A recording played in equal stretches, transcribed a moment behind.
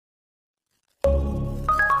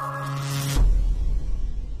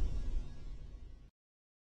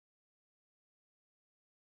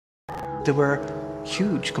They were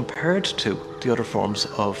huge compared to the other forms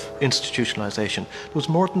of institutionalisation. There was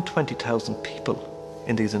more than 20,000 people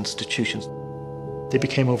in these institutions. They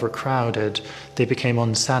became overcrowded, they became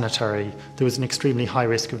unsanitary. There was an extremely high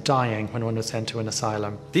risk of dying when one was sent to an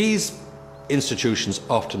asylum. These institutions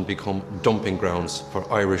often become dumping grounds for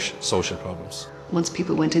Irish social problems. Once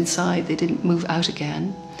people went inside, they didn't move out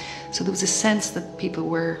again. So there was a sense that people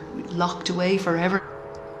were locked away forever.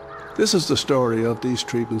 This is the story of these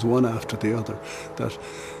treatments, one after the other, that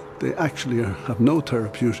they actually have no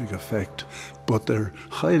therapeutic effect, but they're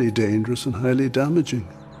highly dangerous and highly damaging.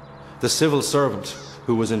 The civil servant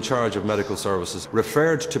who was in charge of medical services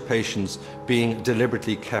referred to patients being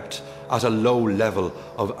deliberately kept at a low level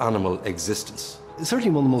of animal existence. It's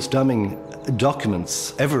certainly one of the most damning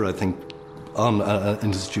documents ever, I think, on an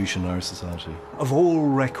institution in our society. Of all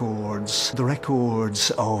records, the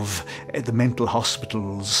records of the mental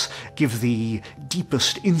hospitals give the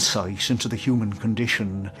deepest insight into the human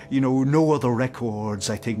condition. You know, no other records,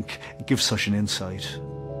 I think, give such an insight.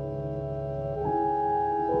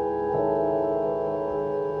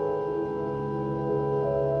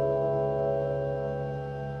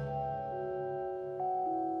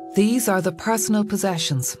 These are the personal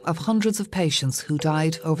possessions of hundreds of patients who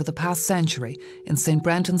died over the past century in St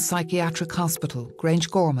Brendan's Psychiatric Hospital,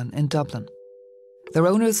 Grangegorman in Dublin. Their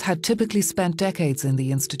owners had typically spent decades in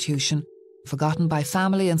the institution, forgotten by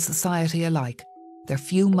family and society alike, their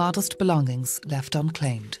few modest belongings left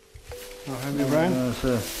unclaimed. It's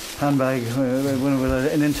a handbag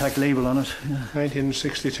with an intact label on it.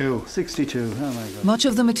 1962. 62, oh my God. Much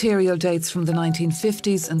of the material dates from the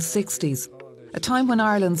 1950s and 60s, a time when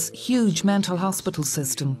Ireland's huge mental hospital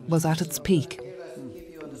system was at its peak.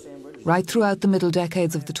 Right throughout the middle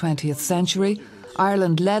decades of the 20th century,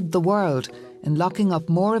 Ireland led the world in locking up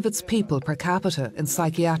more of its people per capita in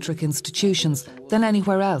psychiatric institutions than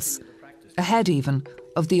anywhere else, ahead even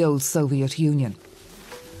of the old Soviet Union.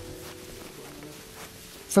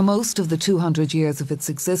 For most of the 200 years of its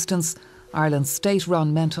existence, Ireland's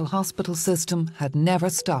state-run mental hospital system had never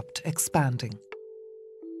stopped expanding.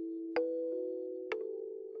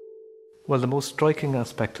 Well, the most striking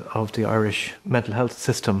aspect of the Irish mental health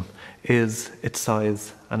system is its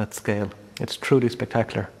size and its scale. It's truly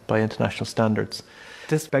spectacular by international standards.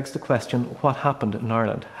 This begs the question, what happened in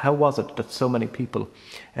Ireland? How was it that so many people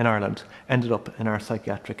in Ireland ended up in our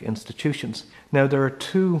psychiatric institutions? Now, there are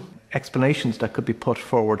two explanations that could be put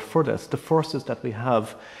forward for this. The first is that we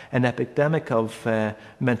have an epidemic of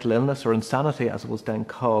mental illness, or insanity as it was then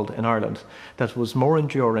called in Ireland, that was more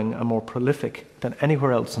enduring and more prolific than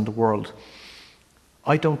anywhere else in the world.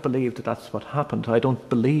 I don't believe that that's what happened. I don't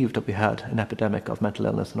believe that we had an epidemic of mental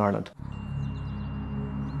illness in Ireland.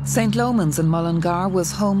 St Lomans in Mullingar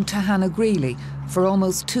was home to Hannah Greeley for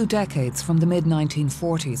almost 2 decades from the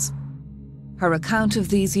mid-1940s. Her account of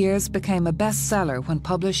these years became a bestseller when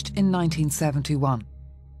published in 1971.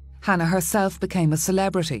 Hannah herself became a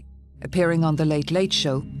celebrity, appearing on The Late Late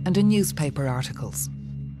Show and in newspaper articles.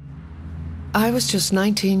 I was just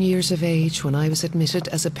 19 years of age when I was admitted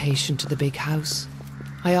as a patient to the big house.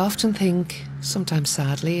 I often think, sometimes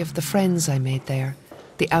sadly, of the friends I made there,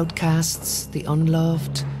 the outcasts, the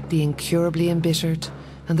unloved, the incurably embittered,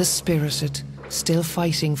 and the spirited, still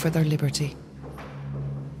fighting for their liberty.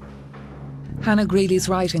 Hannah Greeley's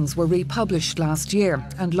writings were republished last year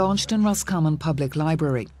and launched in Roscommon Public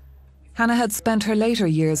Library. Hannah had spent her later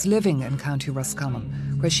years living in County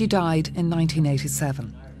Roscommon, where she died in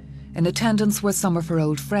 1987. In attendance were some of her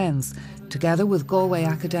old friends, together with Galway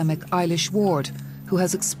academic Eilish Ward, who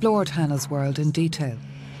has explored Hannah's world in detail.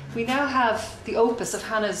 We now have the opus of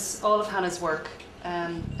all of Hannah's work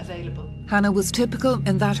available. Hannah was typical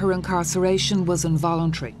in that her incarceration was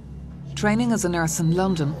involuntary. Training as a nurse in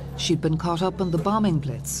London, she'd been caught up in the bombing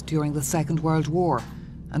blitz during the Second World War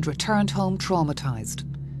and returned home traumatised.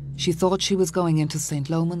 She thought she was going into St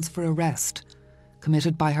Lomans for a rest.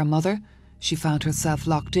 Committed by her mother, she found herself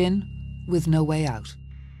locked in with no way out.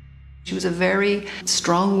 She was a very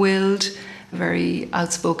strong-willed, very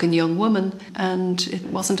outspoken young woman, and it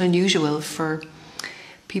wasn't unusual for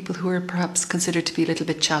people who were perhaps considered to be a little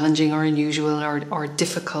bit challenging or unusual or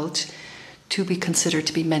difficult to be considered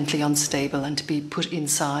to be mentally unstable and to be put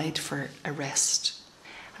inside for a rest.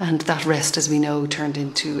 And that rest, as we know, turned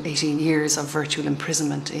into 18 years of virtual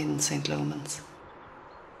imprisonment in St Lomans.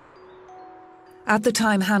 At the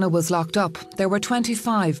time Hannah was locked up, there were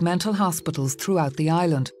 25 mental hospitals throughout the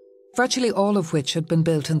island, virtually all of which had been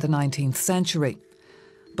built in the 19th century.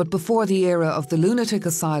 But before the era of the lunatic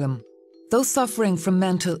asylum, those suffering from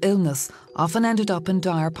mental illness often ended up in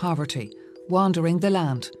dire poverty, wandering the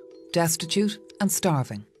land, destitute and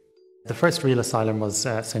starving. The first real asylum was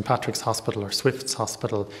St Patrick's Hospital, or Swift's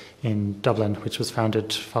Hospital in Dublin, which was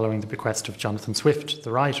founded following the bequest of Jonathan Swift,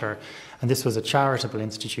 the writer. And this was a charitable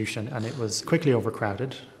institution, and it was quickly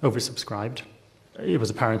overcrowded, oversubscribed. It was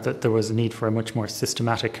apparent that there was a need for a much more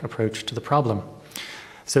systematic approach to the problem.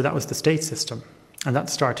 So that was the state system. And that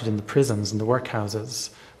started in the prisons and the workhouses,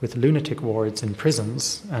 with lunatic wards in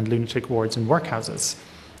prisons and lunatic wards in workhouses,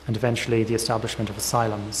 and eventually the establishment of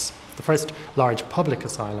asylums. The first large public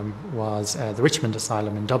asylum was the Richmond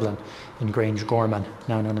Asylum in Dublin, in Grange Gorman,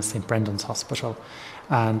 now known as St Brendan's Hospital,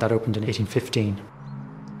 and that opened in 1815.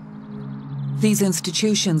 These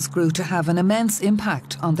institutions grew to have an immense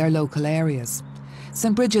impact on their local areas.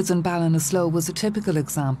 St Bridget's in Ballinasloe was a typical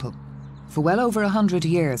example. For well over 100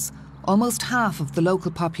 years, almost half of the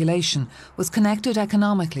local population was connected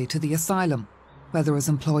economically to the asylum, whether as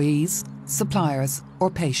employees, suppliers or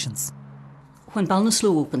patients. When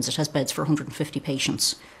Ballinasloe opens, it has beds for 150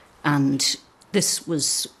 patients, and this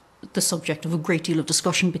was the subject of a great deal of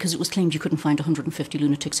discussion because it was claimed you couldn't find 150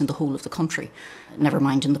 lunatics in the whole of the country, never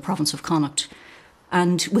mind in the province of Connacht.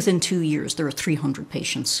 And within 2 years there are 300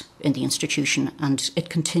 patients in the institution, and it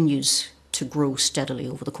continues to grow steadily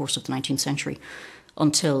over the course of the 19th century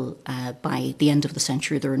until by the end of the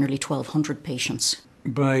century there are nearly 1,200 patients.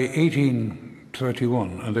 By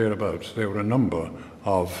 1831 and thereabouts there were a number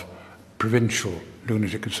of provincial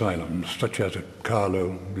lunatic asylums, such as at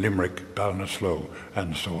Carlow, Limerick, Ballinasloe,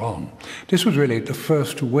 and so on. This was really the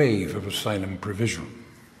first wave of asylum provision.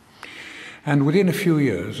 And within a few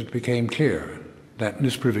years it became clear that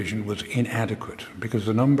this provision was inadequate because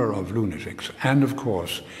the number of lunatics and, of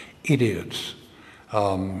course, idiots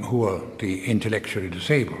who were the intellectually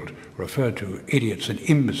disabled, referred to idiots and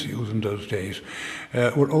imbeciles in those days,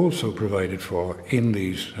 were also provided for in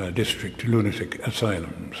these district lunatic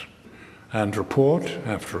asylums. And report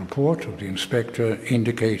after report of the inspector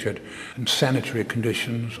indicated sanitary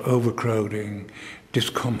conditions, overcrowding,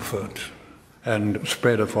 discomfort, and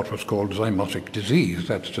spread of what was called zymotic disease,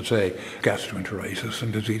 that's to say gastroenteritis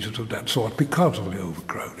and diseases of that sort because of the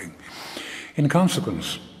overcrowding. In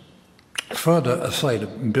consequence, further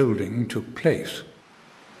asylum building took place.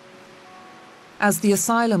 As the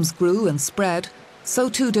asylums grew and spread, so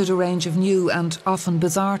too did a range of new and often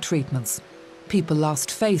bizarre treatments. People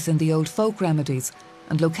lost faith in the old folk remedies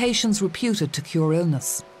and locations reputed to cure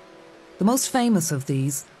illness. The most famous of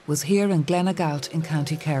these was here in Glenagalt in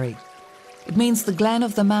County Kerry. It means the Glen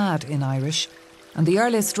of the Mad in Irish, and the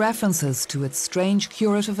earliest references to its strange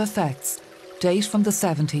curative effects date from the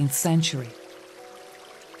 17th century.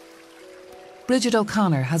 Bridget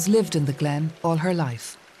O'Connor has lived in the Glen all her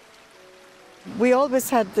life. We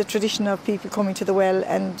always had the tradition of people coming to the well,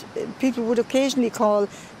 and people would occasionally call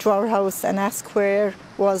to our house and ask where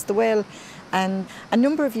was the well. And a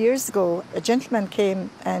number of years ago, a gentleman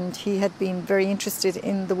came and he had been very interested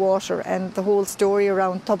in the water and the whole story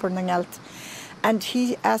around Tubbernangalt. And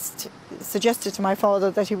he suggested to my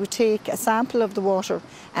father that he would take a sample of the water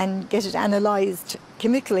and get it analysed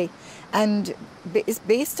chemically. And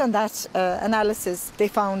based on that analysis, they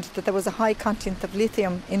found that there was a high content of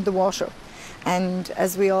lithium in the water. And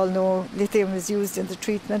as we all know, lithium is used in the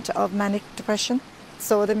treatment of manic depression.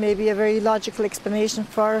 So there may be a very logical explanation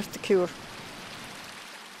for the cure.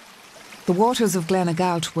 The waters of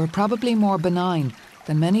Glenagalt were probably more benign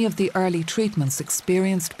than many of the early treatments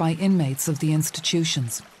experienced by inmates of the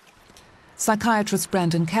institutions. Psychiatrist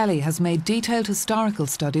Brendan Kelly has made detailed historical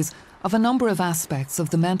studies of a number of aspects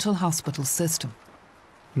of the mental hospital system.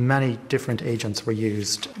 Many different agents were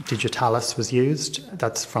used. Digitalis was used,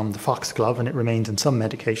 that's from the foxglove, and it remains in some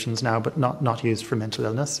medications now, but not used for mental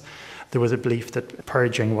illness. There was a belief that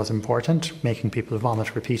purging was important, making people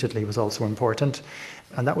vomit repeatedly was also important,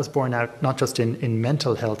 and that was borne out not just in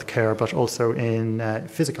mental health care, but also in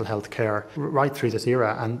physical health care right through this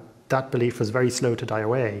era, and that belief was very slow to die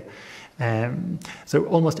away. So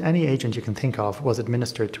almost any agent you can think of was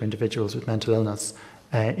administered to individuals with mental illness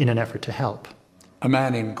in an effort to help. A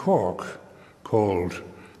man in Cork called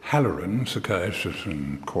Halloran, psychiatrist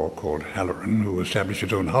in Cork called Halloran, who established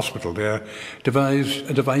his own hospital there, devised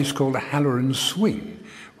a device called a Halloran swing,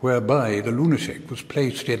 whereby the lunatic was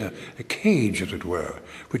placed in a cage, as it were,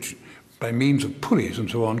 which by means of pulleys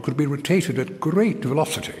and so on could be rotated at great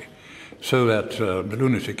velocity, so that the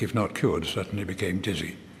lunatic, if not cured, certainly became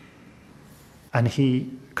dizzy. And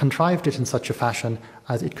he contrived it in such a fashion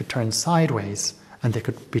as it could turn sideways, and they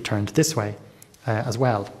could be turned this way as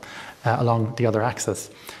well, along the other axis.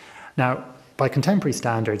 Now, by contemporary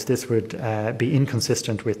standards, this would be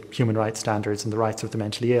inconsistent with human rights standards and the rights of the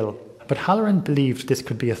mentally ill. But Halloran believed this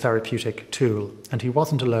could be a therapeutic tool, and he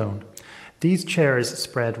wasn't alone. These chairs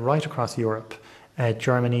spread right across Europe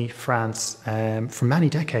Germany, France, for many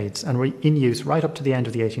decades, and were in use right up to the end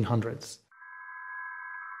of the 1800s.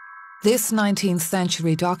 This 19th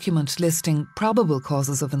century document listing probable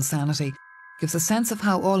causes of insanity gives a sense of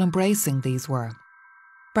how all-embracing these were.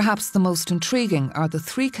 Perhaps the most intriguing are the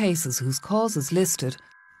 3 cases whose causes listed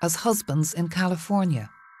as husbands in California.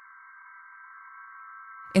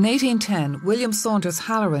 In 1810, William Saunders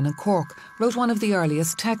Halloran in Cork wrote one of the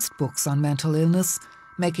earliest textbooks on mental illness,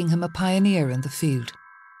 making him a pioneer in the field.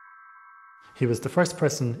 He was the first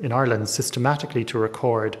person in Ireland systematically to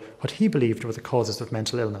record what he believed were the causes of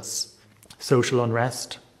mental illness: social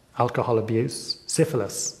unrest, alcohol abuse,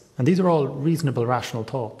 syphilis. And these are all reasonable, rational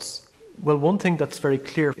thoughts. Well, one thing that's very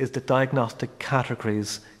clear is that diagnostic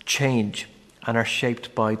categories change and are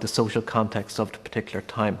shaped by the social context of the particular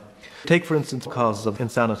time. Take, for instance, causes of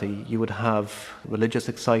insanity. You would have religious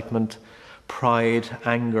excitement, pride,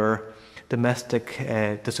 anger, domestic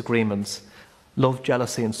disagreements. Love,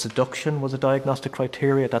 jealousy and seduction was a diagnostic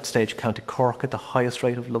criteria. At that stage, County Cork had the highest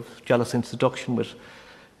rate of love, jealousy and seduction, with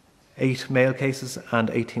 8 male cases and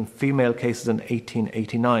 18 female cases in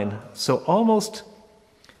 1889. So almost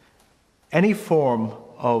any form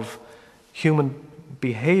of human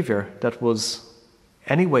behaviour that was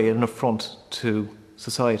anyway an affront to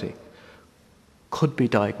society could be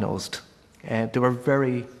diagnosed. They were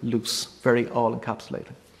very loose, very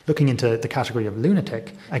all-encapsulating. Looking into the category of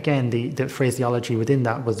lunatic, again, the phraseology within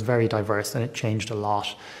that was very diverse and it changed a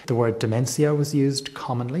lot. The word dementia was used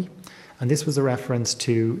commonly, and this was a reference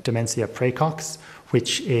to dementia praecox,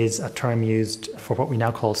 which is a term used for what we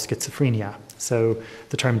now call schizophrenia. So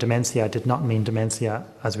the term dementia did not mean dementia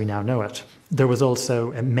as we now know it. There was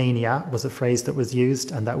also mania was a phrase that was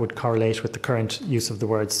used, and that would correlate with the current use of the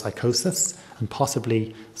word psychosis and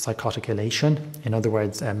possibly psychotic elation, in other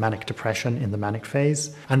words, manic depression in the manic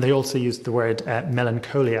phase. And they also used the word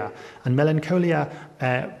melancholia, and melancholia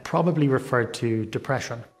probably referred to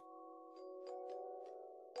depression.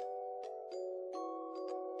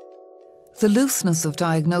 The looseness of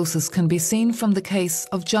diagnosis can be seen from the case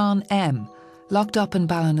of John M., locked up in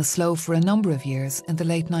Ballinasloe for a number of years in the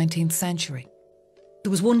late 19th century. There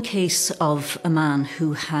was one case of a man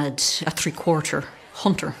who had a 3/4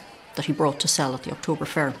 hunter that he brought to sell at the October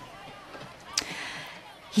Fair.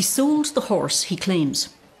 He sold the horse, he claims,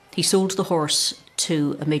 he sold the horse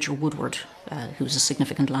to a Major Woodward, who was a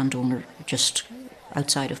significant landowner just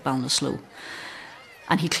outside of Ballinasloe.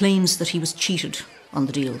 And he claims that he was cheated on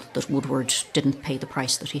the deal, that Woodward didn't pay the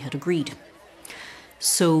price that he had agreed.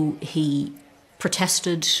 So he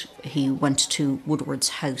protested, he went to Woodward's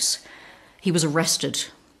house. He was arrested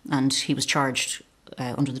and he was charged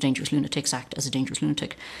under the Dangerous Lunatics Act as a dangerous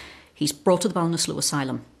lunatic. He's brought to the Ballinasloe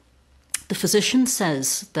Asylum. The physician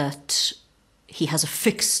says that he has a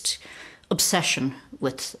fixed obsession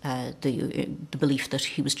with the belief that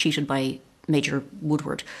he was cheated by Major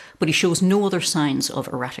Woodward, but he shows no other signs of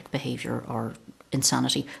erratic behaviour or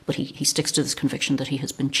insanity, but he sticks to this conviction that he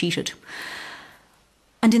has been cheated.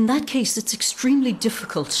 And in that case, it's extremely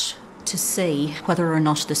difficult to say whether or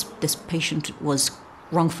not this patient was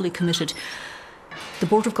wrongfully committed. The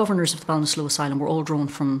Board of Governors of the Ballinasloe Asylum were all drawn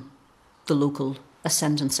from the local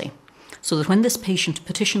ascendancy, so that when this patient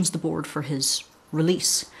petitions the board for his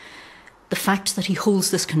release, the fact that he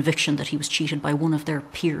holds this conviction that he was cheated by one of their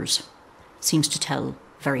peers seems to tell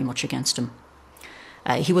very much against him.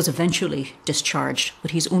 He was eventually discharged,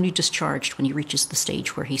 but he's only discharged when he reaches the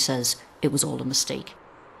stage where he says it was all a mistake.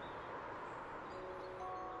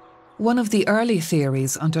 One of the early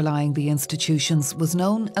theories underlying the institutions was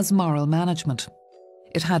known as moral management.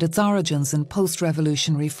 It had its origins in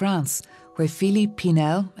post-revolutionary France, where Philippe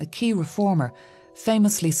Pinel, a key reformer,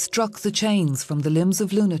 famously struck the chains from the limbs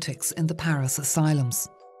of lunatics in the Paris asylums.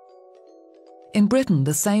 In Britain,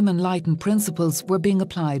 the same enlightened principles were being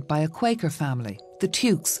applied by a Quaker family, the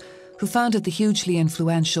Tukes, who founded the hugely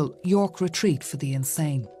influential York Retreat for the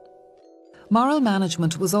Insane. Moral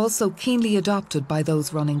management was also keenly adopted by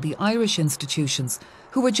those running the Irish institutions,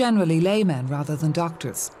 who were generally laymen rather than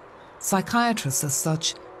doctors. Psychiatrists, as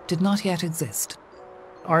such, did not yet exist.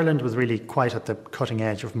 Ireland was really quite at the cutting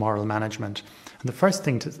edge of moral management. And the first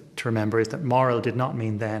thing to remember is that moral did not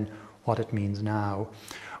mean then what it means now.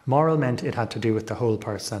 Moral meant it had to do with the whole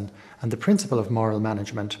person. And the principle of moral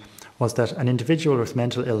management was that an individual with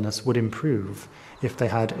mental illness would improve if they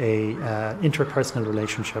had a interpersonal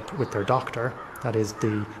relationship with their doctor. That is,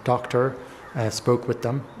 the doctor spoke with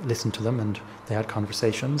them, listened to them, and they had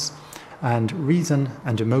conversations. And reason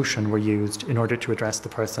and emotion were used in order to address the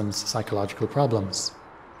person's psychological problems.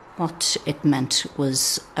 What it meant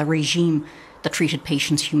was a regime that treated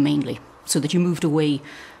patients humanely, so that you moved away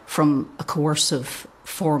from a coercive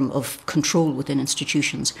form of control within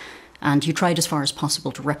institutions, and you tried as far as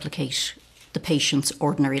possible to replicate the patient's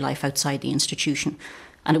ordinary life outside the institution.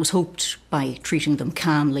 And it was hoped by treating them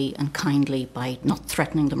calmly and kindly, by not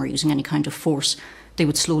threatening them or using any kind of force, they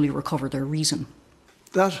would slowly recover their reason.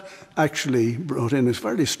 That actually brought in a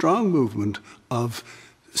fairly strong movement of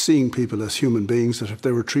seeing people as human beings, that if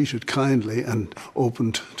they were treated kindly and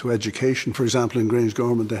opened to education, for example, in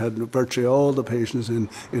Grangegorman they had virtually all the patients in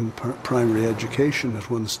primary education at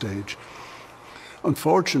one stage.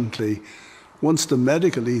 Unfortunately, once the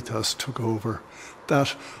medical ethos took over,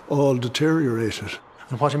 that all deteriorated.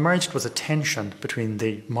 And what emerged was a tension between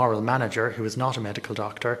the moral manager, who was not a medical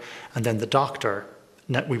doctor, and then the doctor.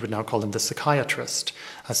 We would now call him the psychiatrist,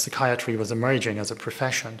 as psychiatry was emerging as a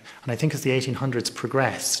profession. And I think as the 1800s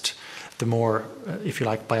progressed, the more, if you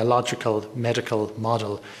like, biological medical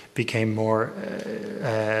model became more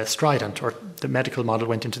strident, or the medical model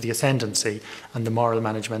went into the ascendancy, and the moral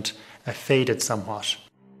management faded somewhat.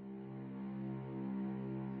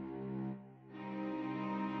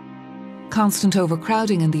 Constant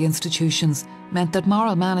overcrowding in the institutions meant that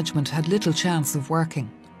moral management had little chance of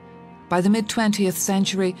working. By the mid-20th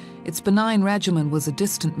century, its benign regimen was a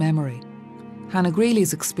distant memory. Hannah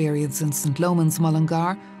Greeley's experience in St Loman's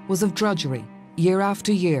Mullingar was of drudgery, year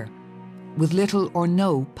after year, with little or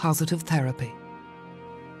no positive therapy.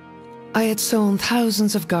 I had sewn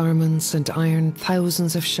thousands of garments and ironed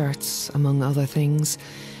thousands of shirts, among other things,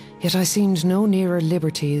 yet I seemed no nearer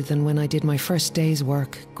liberty than when I did my first day's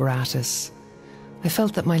work gratis. I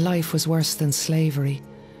felt that my life was worse than slavery,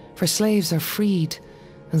 for slaves are freed,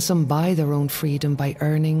 and some buy their own freedom by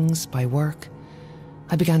earnings, by work.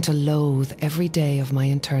 I began to loathe every day of my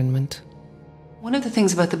internment. One of the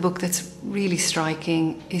things about the book that's really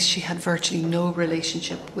striking is she had virtually no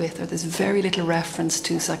relationship with, or there's very little reference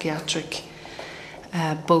to psychiatric,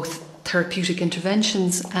 both therapeutic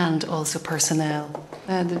interventions and also personnel.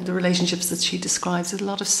 The relationships that she describes, there's a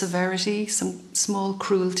lot of severity, some small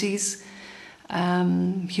cruelties,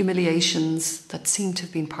 humiliations that seem to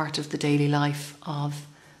have been part of the daily life of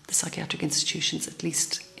the psychiatric institutions, at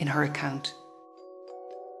least in her account.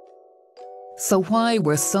 So why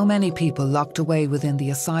were so many people locked away within the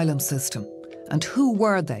asylum system? And who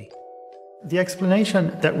were they? The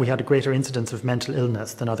explanation that we had a greater incidence of mental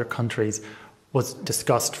illness than other countries was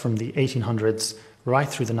discussed from the 1800s right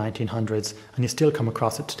through the 1900s, and you still come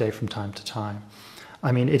across it today from time to time.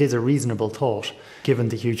 I mean, it is a reasonable thought, given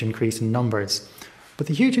the huge increase in numbers. But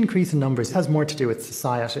the huge increase in numbers has more to do with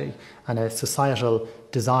society and a societal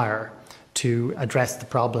desire to address the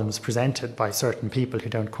problems presented by certain people who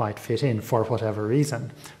don't quite fit in for whatever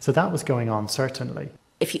reason. So that was going on, certainly.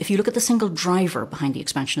 If you look at the single driver behind the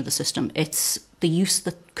expansion of the system, it's the use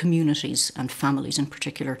that communities and families in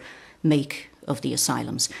particular make of the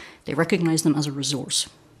asylums. They recognise them as a resource.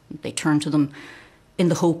 They turn to them in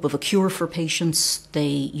the hope of a cure for patients. They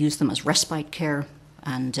use them as respite care.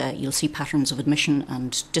 And you'll see patterns of admission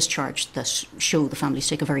and discharge that show the families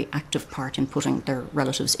take a very active part in putting their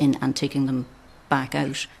relatives in and taking them back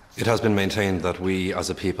out. It has been maintained that we as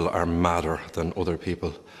a people are madder than other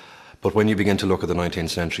people. But when you begin to look at the 19th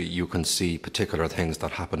century, you can see particular things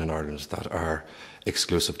that happen in Ireland that are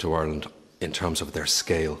exclusive to Ireland in terms of their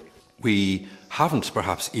scale. We haven't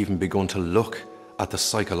perhaps even begun to look at the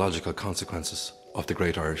psychological consequences of the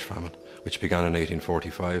Great Irish Famine, which began in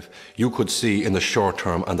 1845. You could see in the short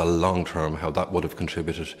term and the long term how that would have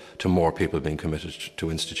contributed to more people being committed to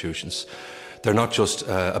institutions. They're not just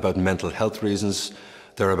about mental health reasons,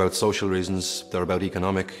 they're about social reasons, they're about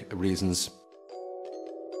economic reasons.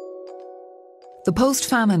 The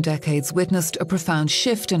post-famine decades witnessed a profound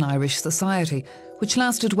shift in Irish society, which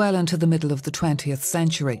lasted well into the middle of the 20th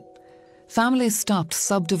century. Families stopped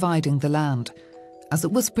subdividing the land, as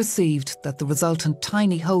it was perceived that the resultant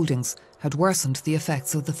tiny holdings had worsened the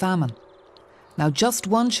effects of the famine. Now just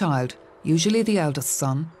one child, usually the eldest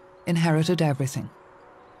son, inherited everything.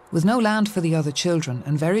 With no land for the other children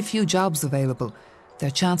and very few jobs available,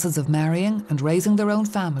 their chances of marrying and raising their own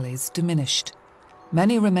families diminished.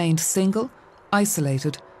 Many remained single,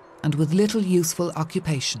 isolated, and with little useful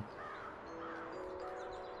occupation.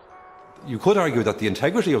 You could argue that the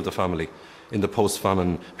integrity of the family in the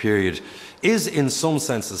post-famine period is in some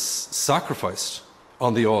senses sacrificed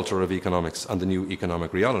on the altar of economics and the new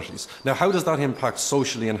economic realities. Now, how does that impact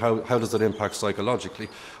socially and how does it impact psychologically?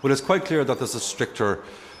 Well, it's quite clear that there's a stricter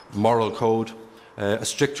moral code, a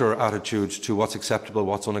stricter attitude to what's acceptable,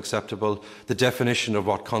 what's unacceptable, the definition of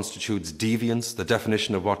what constitutes deviance, the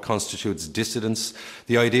definition of what constitutes dissidence,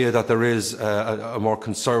 the idea that there is a more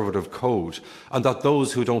conservative code, and that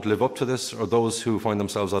those who don't live up to this or those who find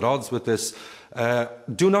themselves at odds with this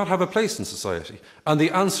do not have a place in society. And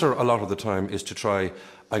the answer a lot of the time is to try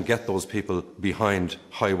and get those people behind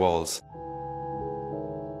high walls.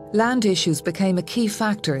 Land issues became a key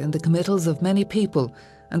factor in the committals of many people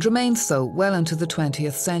and remained so well into the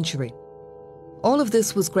 20th century. All of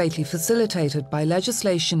this was greatly facilitated by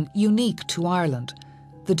legislation unique to Ireland,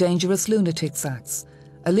 the Dangerous Lunatics Acts,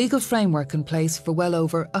 a legal framework in place for well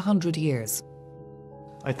over 100 years.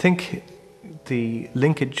 I think the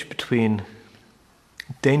linkage between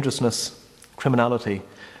dangerousness, criminality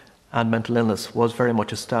and mental illness was very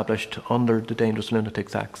much established under the Dangerous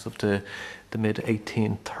Lunatics Acts of the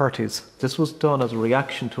mid-1830s. This was done as a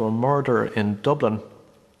reaction to a murder in Dublin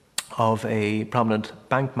of a prominent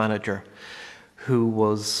bank manager who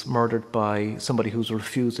was murdered by somebody who was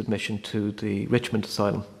refused admission to the Richmond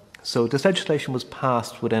Asylum. So this legislation was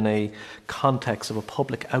passed within a context of a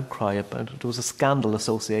public outcry about there was a scandal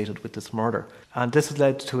associated with this murder. And this has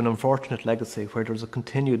led to an unfortunate legacy where there's a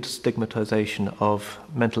continued stigmatisation of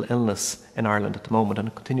mental illness in Ireland at the moment and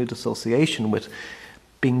a continued association with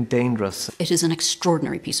being dangerous. It is an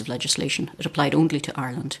extraordinary piece of legislation. It applied only to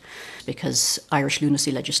Ireland because Irish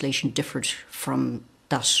lunacy legislation differed from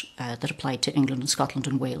that that applied to England and Scotland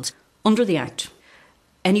and Wales. Under the Act,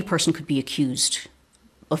 any person could be accused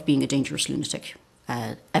of being a dangerous lunatic.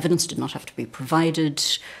 Evidence did not have to be provided.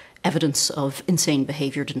 Evidence of insane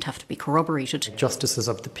behaviour didn't have to be corroborated. Justices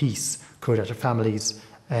of the peace could, at a family's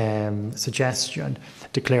suggestion,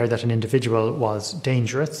 declare that an individual was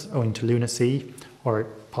dangerous owing to lunacy or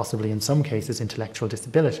possibly in some cases intellectual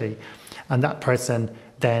disability, and that person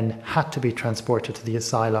then had to be transported to the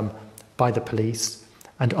asylum by the police,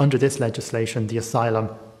 and under this legislation the asylum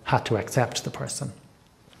had to accept the person.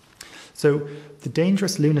 So the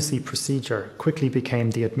dangerous lunacy procedure quickly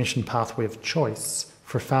became the admission pathway of choice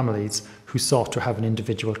for families who sought to have an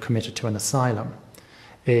individual committed to an asylum.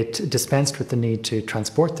 It dispensed with the need to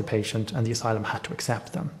transport the patient, and the asylum had to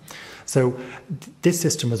accept them. So this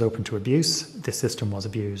system was open to abuse. This system was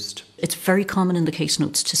abused. It's very common in the case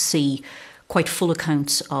notes to see quite full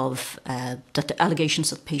accounts of that the allegations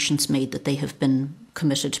that patients made that they have been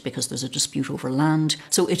committed because there's a dispute over land.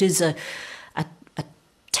 So it is a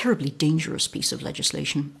terribly dangerous piece of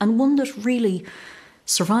legislation, and one that really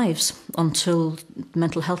survives until the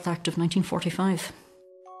Mental Health Act of 1945.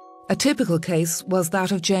 A typical case was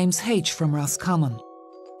that of James H. from Roscommon.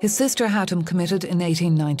 His sister had him committed in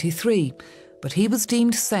 1893, but he was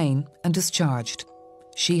deemed sane and discharged.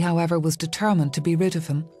 She, however, was determined to be rid of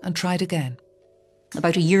him and tried again.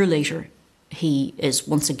 About a year later, he is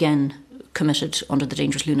once again committed under the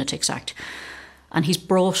Dangerous Lunatics Act, and he's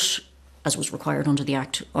brought, as was required under the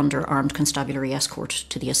Act, under armed constabulary escort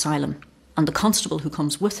to the asylum. And the constable who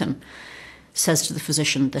comes with him says to the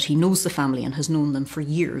physician that he knows the family and has known them for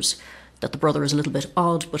years, that the brother is a little bit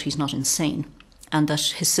odd, but he's not insane, and that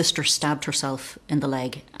his sister stabbed herself in the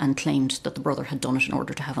leg and claimed that the brother had done it in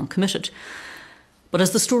order to have him committed. But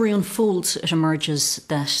as the story unfolds, it emerges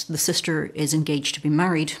that the sister is engaged to be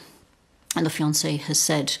married, and the fiancé has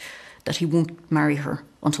said that he won't marry her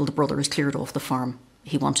until the brother is cleared off the farm.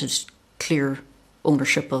 He wanted clear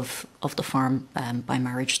ownership of the farm by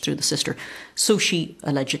marriage through the sister. So she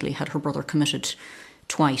allegedly had her brother committed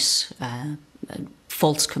twice,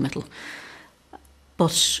 false committal.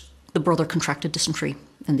 But the brother contracted dysentery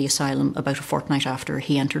in the asylum about a fortnight after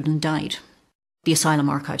he entered and died. The asylum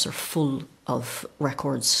archives are full of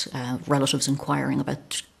records, relatives inquiring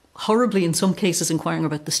about, horribly in some cases, inquiring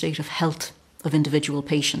about the state of health of individual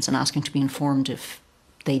patients and asking to be informed if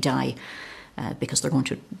they die, because they're going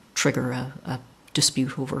to trigger a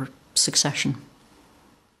dispute over succession.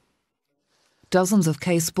 Dozens of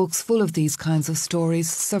case books full of these kinds of stories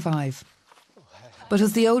survive. But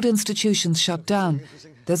as the old institutions shut down,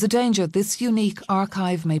 there's a danger this unique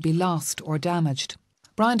archive may be lost or damaged.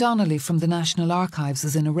 Brian Donnelly from the National Archives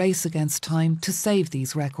is in a race against time to save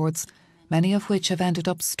these records, many of which have ended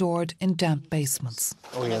up stored in damp basements.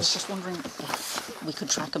 Oh, yes. I was just wondering if we could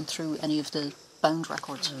track them through any of the bound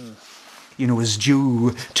records. Is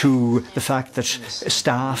due to the fact that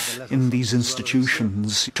staff in these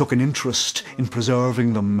institutions took an interest in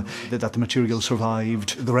preserving them, that the material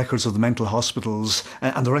survived, the records of the mental hospitals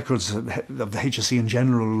and the records of the HSE in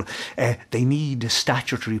general. They need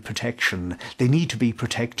statutory protection. They need to be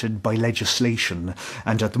protected by legislation,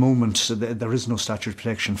 and at the moment there is no statutory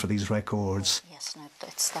protection for these records. Yes, no,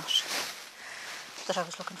 it's that I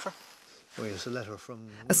was looking for. Oh, yes, a letter from...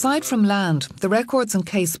 Aside from land, the records and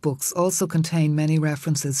casebooks also contain many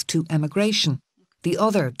references to emigration, the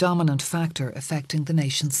other dominant factor affecting the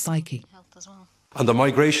nation's psyche. And the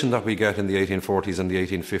migration that we get in the 1840s and the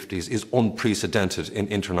 1850s is unprecedented in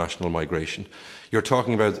international migration. You're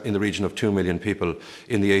talking about in the region of 2 million people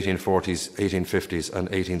in the 1840s, 1850s and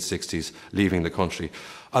 1860s leaving the country.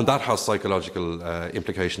 And that has psychological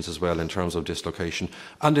implications as well in terms of dislocation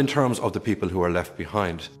and in terms of the people who are left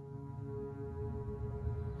behind.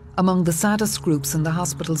 Among the saddest groups in the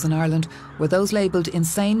hospitals in Ireland were those labelled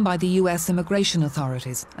insane by the US immigration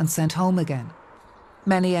authorities and sent home again.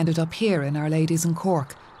 Many ended up here in Our Ladies in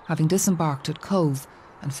Cork, having disembarked at Cove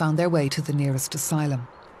and found their way to the nearest asylum.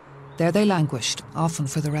 There they languished, often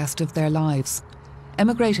for the rest of their lives.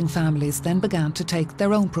 Emigrating families then began to take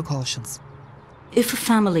their own precautions. If a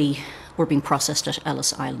family were being processed at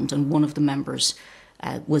Ellis Island and one of the members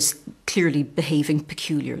was clearly behaving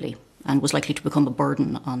peculiarly and was likely to become a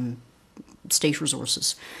burden on state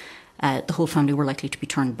resources, the whole family were likely to be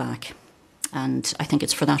turned back. And I think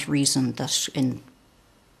it's for that reason that in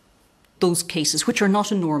those cases, which are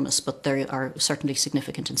not enormous, but they are certainly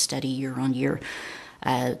significant and steady year on year,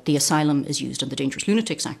 the asylum is used and the Dangerous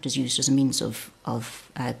Lunatics Act is used as a means of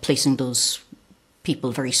placing those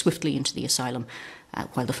people very swiftly into the asylum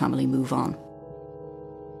while the family move on.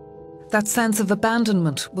 That sense of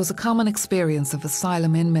abandonment was a common experience of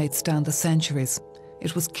asylum inmates down the centuries.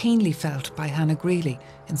 It was keenly felt by Hannah Greeley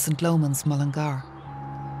in St Loman's, Mullingar.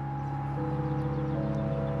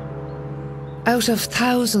 Out of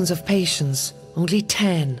thousands of patients, only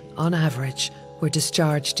 10, on average, were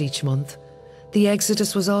discharged each month. The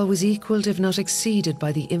exodus was always equalled, if not exceeded,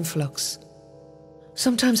 by the influx.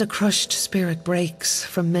 Sometimes a crushed spirit breaks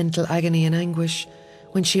from mental agony and anguish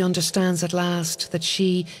when she understands at last that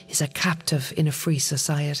she is a captive in a free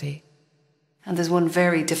society. And there's one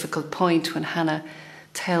very difficult point when Hannah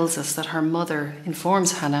tells us that her mother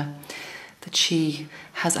informs Hannah that she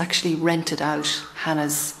has actually rented out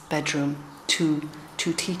Hannah's bedroom to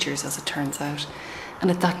two teachers, as it turns out.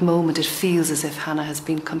 And at that moment it feels as if Hannah has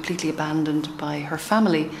been completely abandoned by her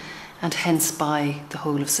family and hence by the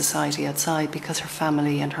whole of society outside, because her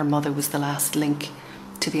family and her mother was the last link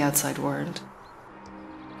to the outside world.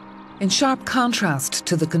 In sharp contrast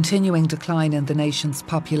to the continuing decline in the nation's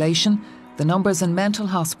population, the numbers in mental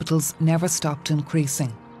hospitals never stopped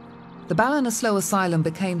increasing. The Ballinasloe Asylum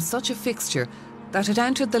became such a fixture that it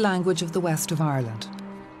entered the language of the west of Ireland.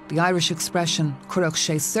 The Irish expression "Currach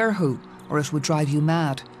sé Sirhu," or "it would drive you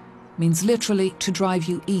mad," means literally to drive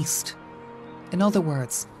you east. In other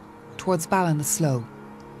words, towards Ballinasloe.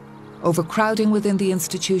 Overcrowding within the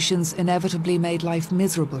institutions inevitably made life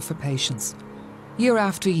miserable for patients. Year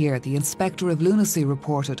after year, the Inspector of Lunacy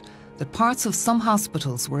reported that parts of some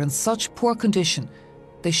hospitals were in such poor condition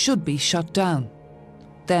they should be shut down.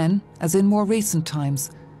 Then, as in more recent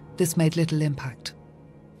times, this made little impact.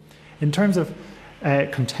 In terms of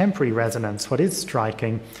contemporary resonance, what is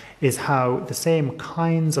striking is how the same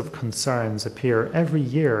kinds of concerns appear every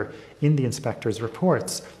year in the inspector's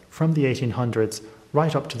reports from the 1800s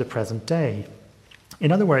right up to the present day.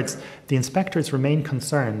 In other words, the inspectors remain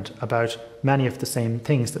concerned about many of the same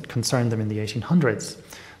things that concerned them in the 1800s.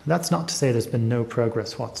 That's not to say there's been no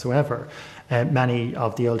progress whatsoever. Many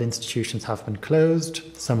of the old institutions have been closed,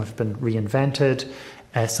 some have been reinvented,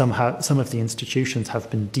 some of the institutions have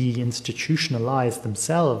been deinstitutionalized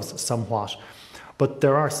themselves somewhat. But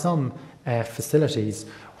there are some facilities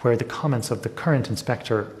where the comments of the current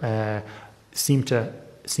inspector seem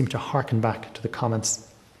to harken back to the comments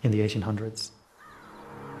in the 1800s.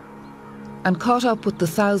 And caught up with the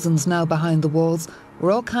thousands now behind the walls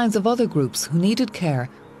were all kinds of other groups who needed care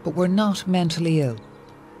but were not mentally ill.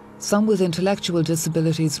 Some with intellectual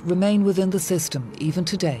disabilities remain within the system even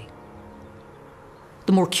today.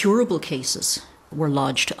 The more curable cases were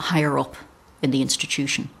lodged higher up in the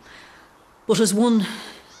institution. But as one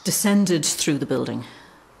descended through the building,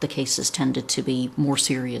 the cases tended to be more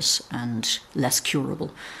serious and less curable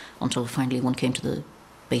until finally one came to the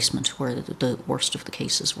basement where the worst of the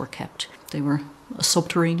cases were kept. They were a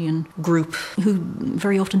subterranean group who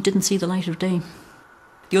very often didn't see the light of day.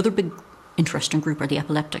 The other big interesting group are the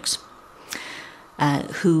epileptics,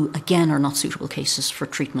 who again are not suitable cases for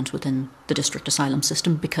treatment within the district asylum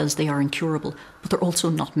system because they are incurable, but they're also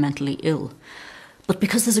not mentally ill. But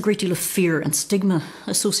because there's a great deal of fear and stigma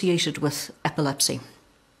associated with epilepsy,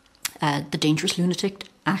 the Dangerous Lunatic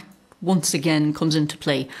Act once again comes into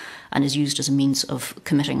play and is used as a means of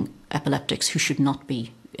committing epileptics who should not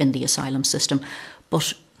be in the asylum system,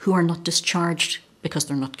 but who are not discharged because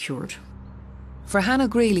they're not cured. For Hannah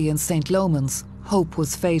Greeley in St Loman's, hope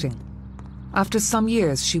was fading. After some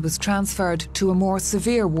years, she was transferred to a more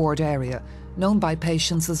severe ward area, known by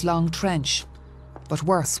patients as Long Trench. But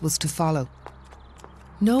worse was to follow.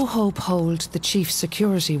 No Hope Hold, the chief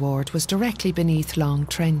security ward, was directly beneath Long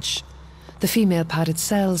Trench. The female padded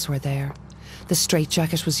cells were there. The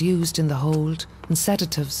straitjacket was used in the hold, and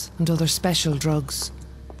sedatives and other special drugs.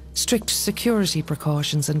 Strict security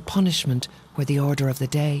precautions and punishment were the order of the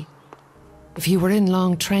day. If you were in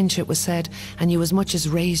Long Trench, it was said, and you as much as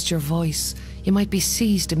raised your voice, you might be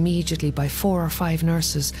seized immediately by 4 or 5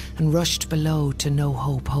 nurses and rushed below to No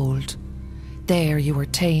Hope Hold. There you were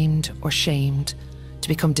tamed or shamed, to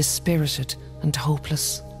become dispirited and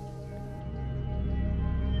hopeless.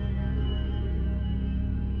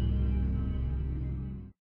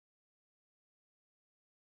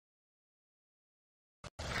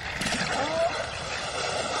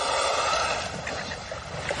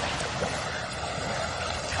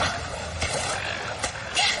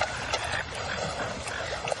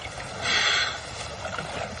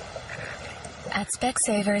 At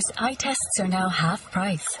Specsavers, eye tests are now half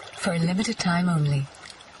price for a limited time only.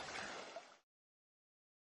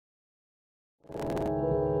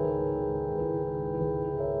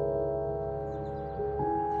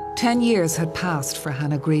 Ten years had passed for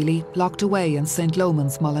Hannah Greeley, locked away in St.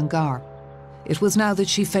 Loman's, Mullingar. It was now that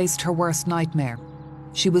she faced her worst nightmare.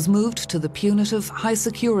 She was moved to the punitive,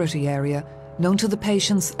 high-security area known to the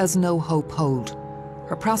patients as No Hope Hold.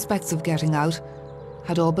 Her prospects of getting out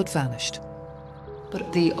had all but vanished.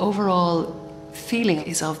 But the overall feeling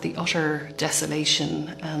is of the utter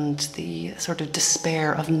desolation and the sort of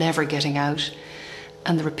despair of never getting out,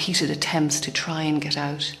 and the repeated attempts to try and get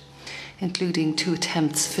out, including 2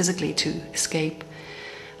 attempts physically to escape.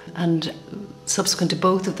 And subsequent to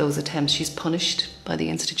both of those attempts, she's punished by the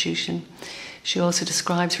institution. She also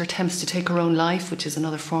describes her attempts to take her own life, which is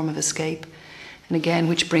another form of escape, and again,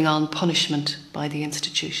 which bring on punishment by the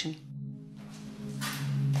institution.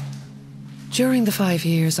 During the 5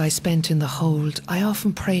 years I spent in the hold, I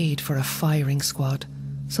often prayed for a firing squad,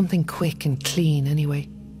 something quick and clean anyway.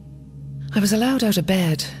 I was allowed out of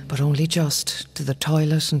bed, but only just, to the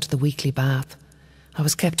toilet and to the weekly bath. I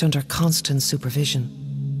was kept under constant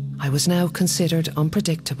supervision. I was now considered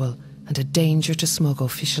unpredictable and a danger to smug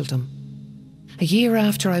officialdom. A year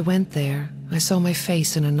after I went there, I saw my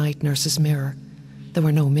face in a night nurse's mirror. There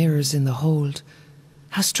were no mirrors in the hold.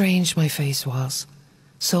 How strange my face was.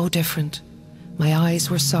 So different. My eyes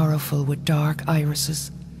were sorrowful with dark irises,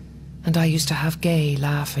 and I used to have gay,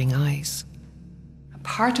 laughing eyes.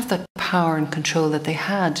 Part of that power and control that they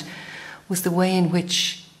had was the way in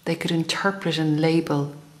which they could interpret and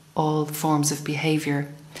label all forms of behaviour.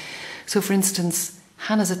 So, for instance,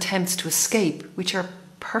 Hannah's attempts to escape, which are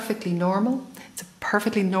perfectly normal. It's a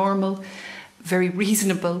perfectly normal, very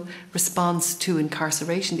reasonable response to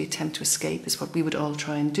incarceration. The attempt to escape is what we would all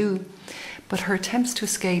try and do. But her attempts to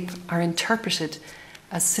escape are interpreted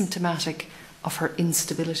as symptomatic of her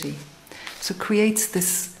instability. So it creates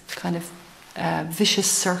this kind of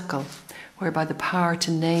vicious circle whereby the power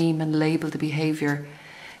to name and label the behaviour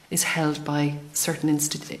is held by certain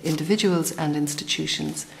individuals and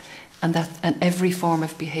institutions, and every form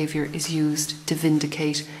of behaviour is used to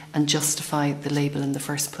vindicate and justify the label in the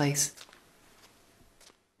first place.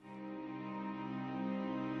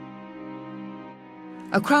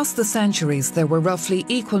 Across the centuries, there were roughly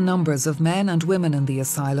equal numbers of men and women in the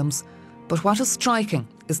asylums, but what is striking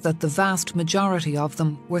is that the vast majority of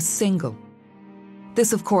them were single.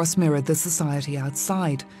 This, of course, mirrored the society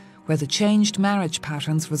outside, where the changed marriage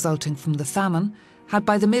patterns resulting from the famine had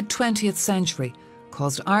by the mid-20th century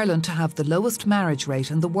caused Ireland to have the lowest marriage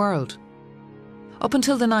rate in the world. Up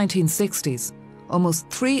until the 1960s, almost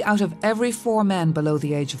 3 out of every 4 men below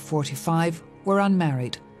the age of 45 were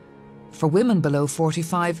unmarried. For women below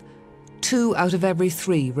 45, 2 out of every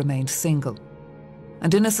 3 remained single.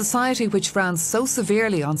 And in a society which frowns so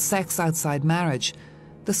severely on sex outside marriage,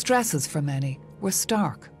 the stresses for many were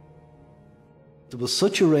stark. There was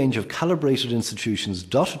such a range of calibrated institutions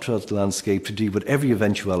dotted throughout the landscape to deal with every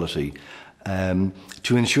eventuality,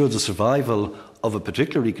 to ensure the survival of a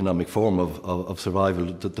particular economic form of survival,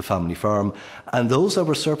 the family farm. And those that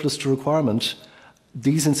were surplus to requirement,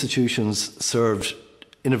 these institutions served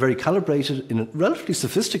in a very calibrated, in a relatively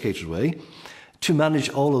sophisticated way, to manage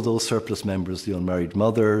all of those surplus members, the unmarried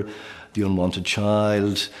mother, the unwanted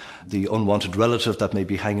child, the unwanted relative that may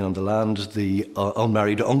be hanging on the land, the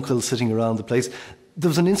unmarried uncle sitting around the place. There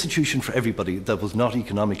was an institution for everybody that was not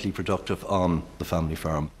economically productive on the family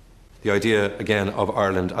farm. The idea, again, of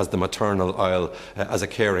Ireland as the maternal isle, as a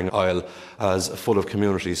caring isle, as full of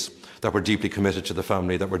communities that were deeply committed to the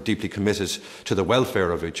family, that were deeply committed to the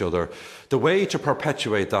welfare of each other. The way to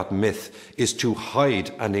perpetuate that myth is to hide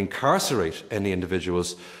and incarcerate any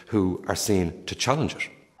individuals who are seen to challenge it.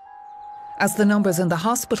 As the numbers in the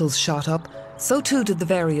hospitals shot up, so too did the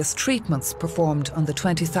various treatments performed on the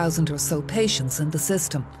 20,000 or so patients in the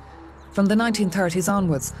system. From the 1930s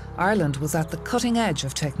onwards, Ireland was at the cutting edge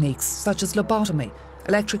of techniques such as lobotomy,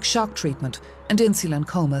 electric shock treatment and insulin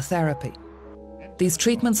coma therapy. These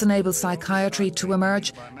treatments enable psychiatry to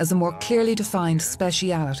emerge as a more clearly defined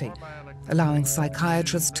speciality, allowing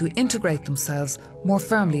psychiatrists to integrate themselves more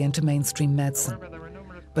firmly into mainstream medicine.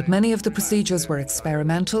 But many of the procedures were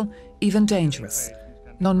experimental, even dangerous,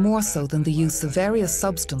 none more so than the use of various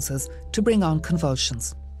substances to bring on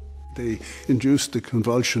convulsions. They induced the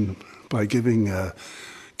convulsion by giving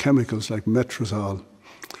chemicals like metrazole,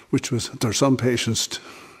 which was, there are some patients,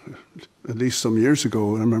 at least some years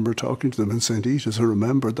ago, I remember talking to them in St. Eata's, who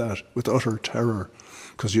remembered that with utter terror,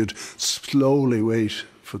 because you'd slowly wait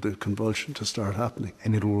for the convulsion to start happening.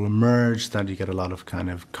 And it will emerge that you get a lot of kind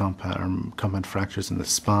of compound fractures in the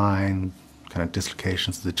spine, kind of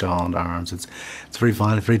dislocations of the jaw and arms. It's very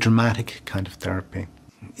violent, very dramatic kind of therapy.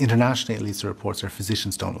 Internationally, at least the reports are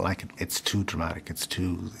physicians don't like it. It's too dramatic. It's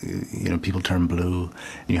too, people turn blue.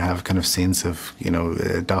 You have kind of scenes of,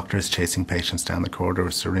 doctors chasing patients down the corridor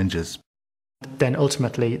with syringes. Then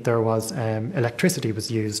ultimately there was electricity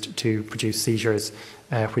was used to produce seizures,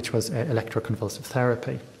 which was electroconvulsive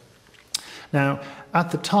therapy. Now,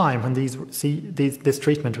 at the time when this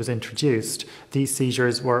treatment was introduced, these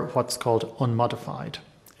seizures were what's called unmodified.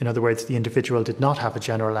 In other words, the individual did not have a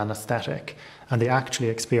general anaesthetic and they actually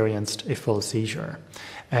experienced a full seizure.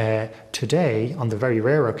 Today, on the very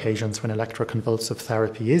rare occasions when electroconvulsive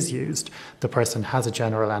therapy is used, the person has a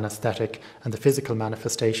general anaesthetic and the physical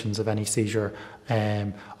manifestations of any seizure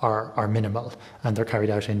are minimal, and they're carried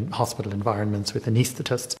out in hospital environments with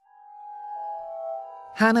anaesthetists.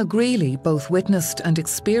 Hannah Greeley both witnessed and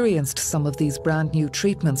experienced some of these brand new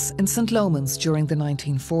treatments in St. Lomans during the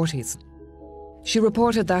 1940s. She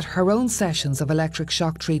reported that her own sessions of electric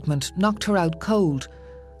shock treatment knocked her out cold,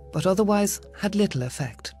 but otherwise had little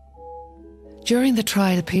effect. During the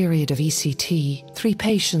trial period of ECT, 3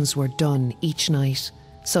 patients were done each night,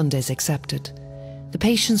 Sundays excepted. The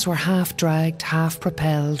patients were half dragged, half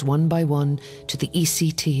propelled, one by one, to the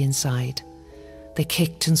ECT inside. They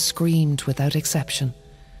kicked and screamed without exception,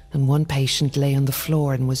 and one patient lay on the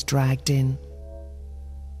floor and was dragged in.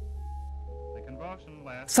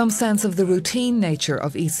 Some sense of the routine nature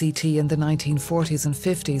of ECT in the 1940s and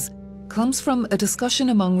 50s comes from a discussion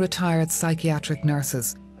among retired psychiatric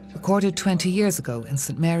nurses, recorded 20 years ago in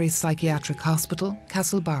St Mary's Psychiatric Hospital,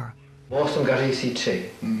 Castlebar. Most of them got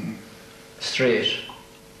ECT straight.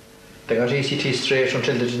 They got ECT straight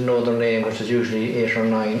until they didn't know their name, which was usually 8 or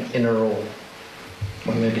 9 in a row.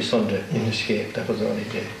 Or maybe Sunday in escape, that was the only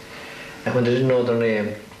day. And when they didn't know their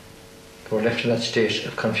name, they were left in that state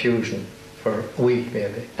of confusion for a week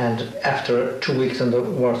maybe. And after 2 weeks in the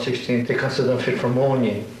Ward 16, they considered them fit for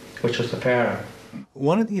moaning, which was the para.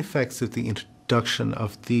 One of the effects of the introduction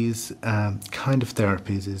of these kind of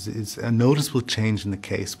therapies is a noticeable change in the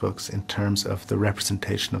case books in terms of the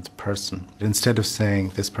representation of the person. Instead of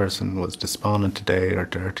saying this person was despondent today, or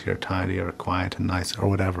dirty, or tidy, or quiet and nice, or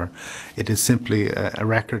whatever, it is simply a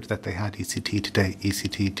record that they had ECT today,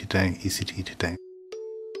 ECT today, ECT today.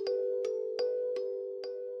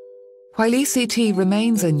 While ECT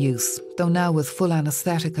remains in use, though now with full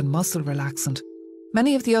anaesthetic and muscle relaxant,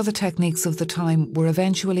 many of the other techniques of the time were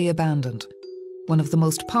eventually abandoned. One of the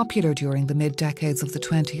most popular during the mid-decades of the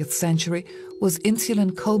 20th century was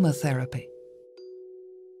insulin coma therapy.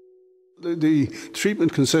 The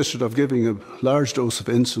treatment consisted of giving a large dose of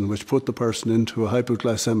insulin which put the person into a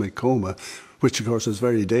hypoglycemic coma, which of course is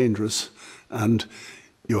very dangerous, and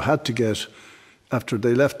you had to get, after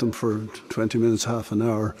they left them for 20 minutes, half an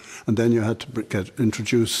hour, and then you had to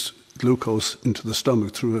introduce glucose into the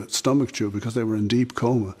stomach through a stomach tube because they were in deep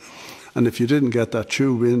coma. And if you didn't get that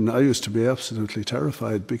tube in, I used to be absolutely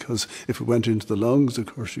terrified, because if it went into the lungs, of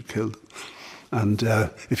course, you'd kill them. And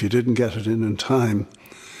if you didn't get it in time.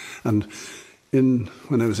 And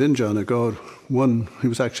when I was in John of God, he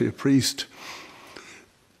was actually a priest.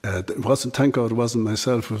 Thank God it wasn't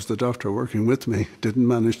myself, it was the doctor working with me, didn't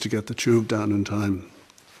manage to get the tube down in time.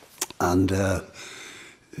 And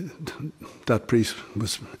that priest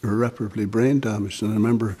was irreparably brain damaged. And I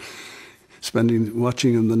remember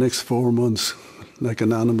watching him the next 4 months like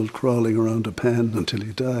an animal crawling around a pen until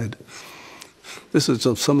he died. This is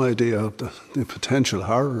some idea of the potential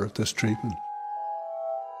horror of this treatment.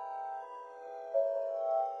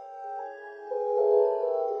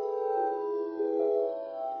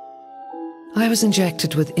 I was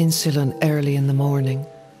injected with insulin early in the morning.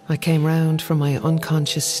 I came round from my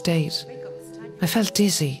unconscious state. I felt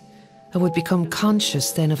dizzy. I would become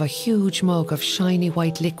conscious then of a huge mug of shiny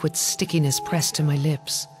white liquid stickiness pressed to my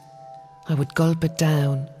lips. I would gulp it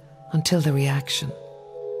down until the reaction.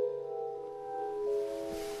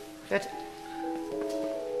 Good.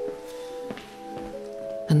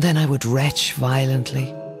 And then I would retch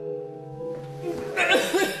violently.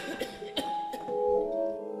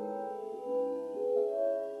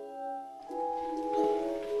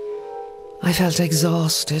 I felt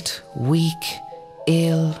exhausted, weak,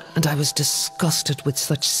 ill, and I was disgusted with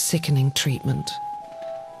such sickening treatment.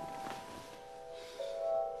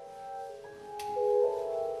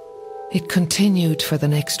 It continued for the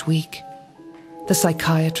next week. The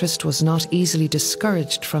psychiatrist was not easily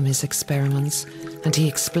discouraged from his experiments, and he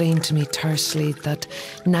explained to me tersely that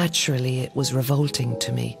naturally it was revolting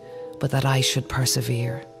to me, but that I should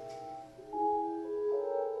persevere.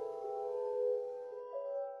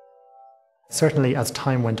 Certainly, as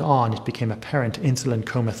time went on, it became apparent insulin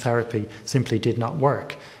coma therapy simply did not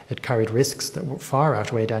work. It carried risks that far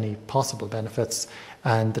outweighed any possible benefits,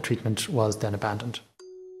 and the treatment was then abandoned.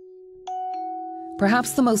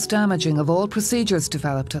 Perhaps the most damaging of all procedures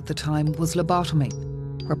developed at the time was lobotomy,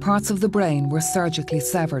 where parts of the brain were surgically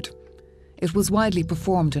severed. It was widely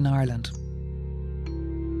performed in Ireland.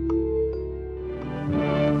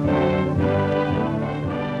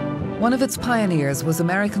 One of its pioneers was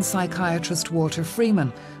American psychiatrist Walter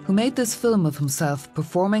Freeman, who made this film of himself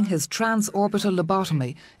performing his transorbital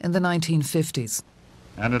lobotomy in the 1950s.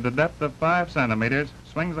 And at a depth of 5 centimeters,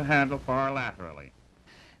 swings the handle far laterally.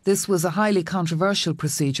 This was a highly controversial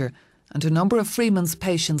procedure, and a number of Freeman's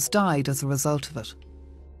patients died as a result of it.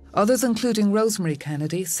 Others, including Rosemary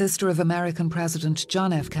Kennedy, sister of American President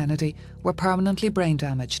John F. Kennedy, were permanently brain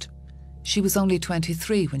damaged. She was only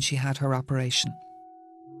 23 when she had her operation.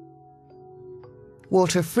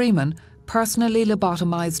 Walter Freeman personally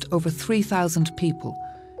lobotomized over 3,000 people,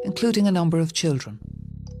 including a number of children.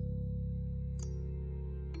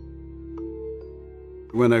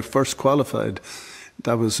 When I first qualified,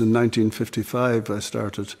 that was in 1955 I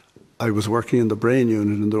started. I was working in the brain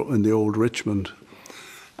unit in the old Richmond,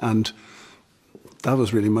 and that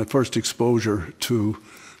was really my first exposure to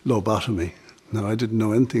lobotomy. Now, I didn't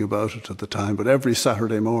know anything about it at the time, but every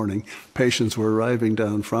Saturday morning, patients were arriving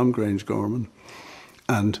down from Grangegorman,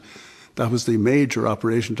 and that was the major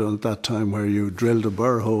operation done at that time, where you drilled a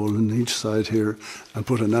burr hole in each side here and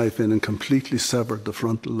put a knife in and completely severed the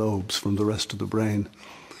frontal lobes from the rest of the brain.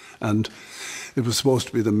 And it was supposed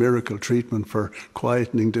to be the miracle treatment for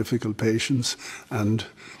quietening difficult patients, and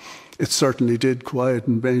it certainly did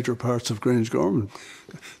quieten major parts of Grangegorman.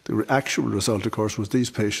 The actual result, of course, was these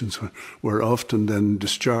patients were often then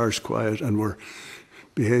discharged quiet and were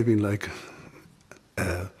behaving like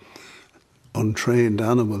untrained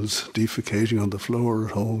animals, defecating on the floor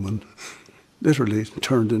at home and literally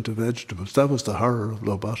turned into vegetables. That was the horror of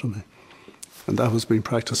lobotomy. And that was being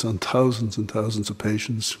practiced on thousands and thousands of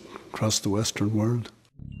patients across the Western world.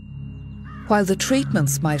 While the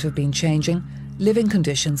treatments might have been changing, living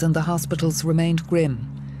conditions in the hospitals remained grim.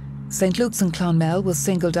 St Luke's in Clonmel was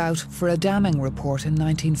singled out for a damning report in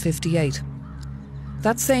 1958.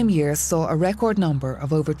 That same year saw a record number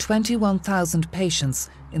of over 21,000 patients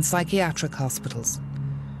in psychiatric hospitals.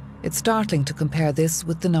 It's startling to compare this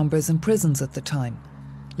with the numbers in prisons at the time,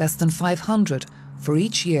 less than 500 for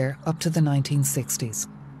each year up to the 1960s.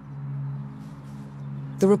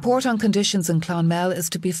 The report on conditions in Clonmel is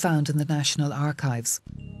to be found in the National Archives.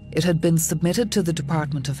 It had been submitted to the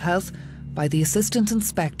Department of Health by the Assistant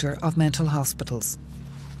Inspector of Mental Hospitals.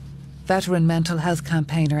 Veteran mental health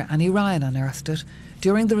campaigner Annie Ryan unearthed it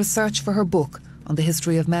during the research for her book on the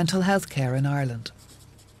history of mental health care in Ireland.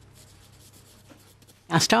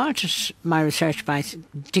 I started my research by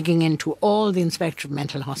digging into all the Inspector of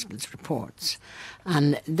Mental Hospitals reports,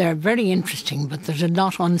 and they're very interesting, but there's a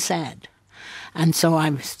lot unsaid. And so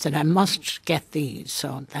I said, I must get these.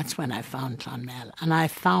 So that's when I found Clonmel. And I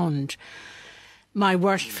found my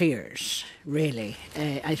worst fears, really.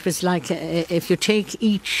 It was like if you take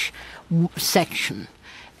each section,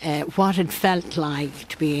 what it felt like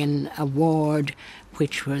to be in a ward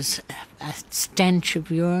which was a stench of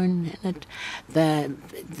urine in it,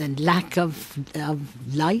 the lack of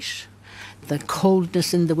light, the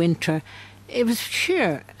coldness in the winter. It was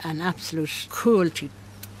sheer and absolute cruelty.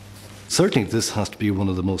 Certainly this has to be one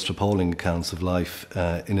of the most appalling accounts of life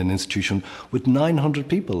in an institution with 900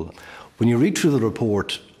 people. When you read through the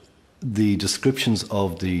report, the descriptions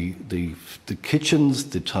of the kitchens,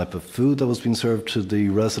 the type of food that was being served to the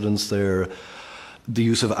residents there, the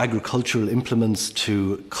use of agricultural implements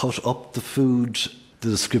to cut up the food, the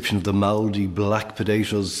description of the mouldy black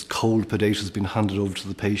potatoes, cold potatoes being handed over to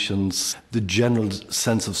the patients, the general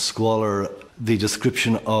sense of squalor, the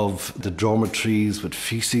description of the dormitories with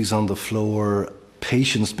faeces on the floor,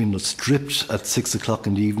 patients being stripped at 6 o'clock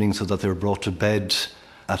in the evening so that they were brought to bed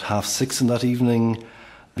at 6:30 in that evening,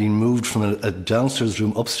 being moved from a downstairs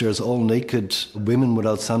room upstairs all naked, women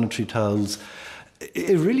without sanitary towels.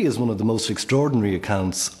 It really is one of the most extraordinary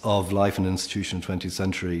accounts of life in an institution in the 20th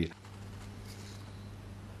century.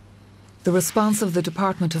 The response of the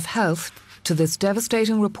Department of Health to this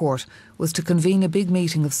devastating report was to convene a big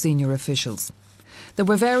meeting of senior officials. There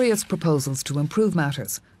were various proposals to improve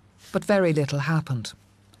matters, but very little happened.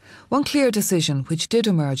 One clear decision which did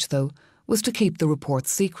emerge, though, was to keep the report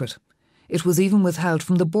secret. It was even withheld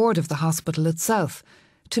from the board of the hospital itself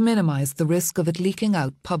to minimise the risk of it leaking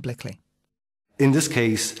out publicly. In this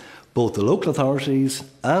case, both the local authorities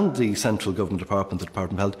and the central government department, the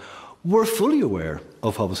Department of Health, were fully aware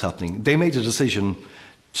of what was happening. They made a decision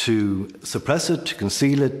to suppress it, to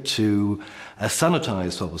conceal it, to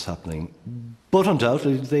sanitise what was happening. But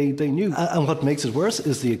undoubtedly they knew. And what makes it worse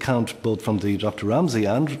is the account both from the Dr. Ramsey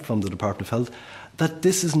and from the Department of Health that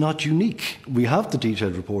this is not unique. We have the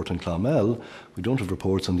detailed report in Clonmel. We don't have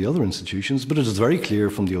reports on the other institutions, but it is very clear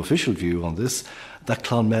from the official view on this that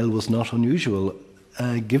Clonmel was not unusual.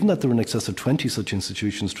 Given that there were in excess of 20 such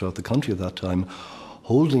institutions throughout the country at that time,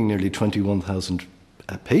 holding nearly 21,000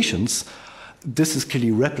 patients, this is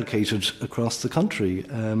clearly replicated across the country.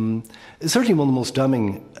 It's certainly one of the most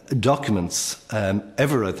damning documents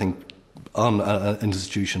ever, I think, on an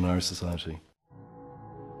institution in our society.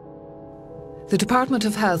 The Department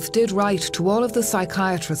of Health did write to all of the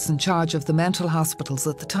psychiatrists in charge of the mental hospitals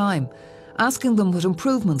at the time, asking them what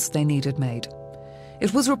improvements they needed made.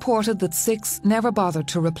 It was reported that 6 never bothered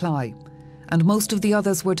to reply, and most of the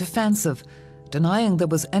others were defensive, denying there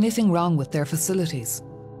was anything wrong with their facilities.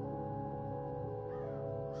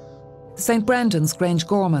 St Brendan's Grange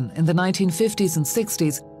Gorman in the 1950s and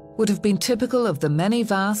 60s would have been typical of the many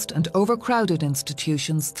vast and overcrowded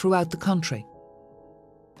institutions throughout the country.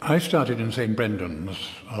 I started in St Brendan's,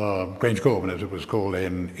 Grange Gorman as it was called,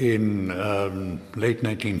 in late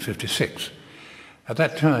 1956. At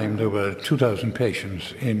that time there were 2,000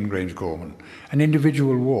 patients in Grange Gorman, and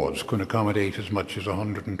individual wards could accommodate as much as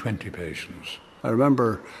 120 patients. I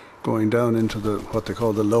remember going down into what they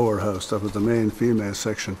call the lower house, that was the main female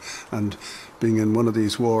section, and being in one of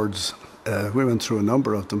these wards. We went through a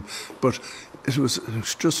number of them, but it was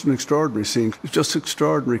just an extraordinary scene, just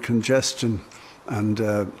extraordinary congestion, and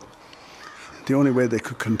the only way they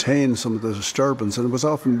could contain some of the disturbance, and it was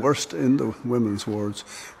often worst in the women's wards,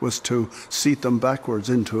 was to seat them backwards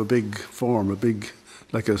into a big form,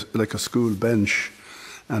 like a school bench,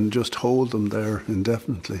 and just hold them there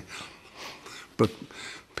indefinitely. But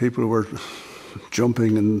people were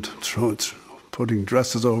jumping and putting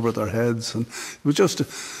dresses over their heads, and it was just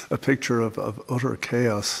a picture of utter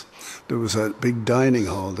chaos. There was a big dining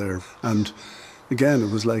hall there, and again,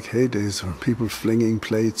 it was like heydays, or people flinging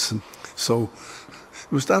plates, and so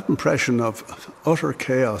it was that impression of utter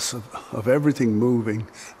chaos, of everything moving,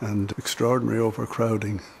 and extraordinary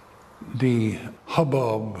overcrowding. The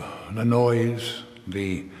hubbub, the noise,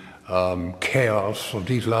 the chaos of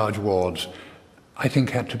these large wards, I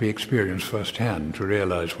think, had to be experienced firsthand to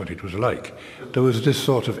realise what it was like. There was this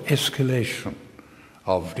sort of escalation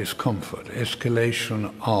of discomfort,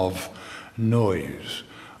 escalation of noise,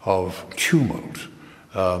 of tumult,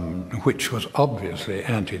 which was obviously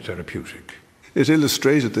anti-therapeutic. It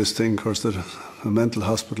illustrated this thing, of course, that a mental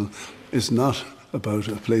hospital is not about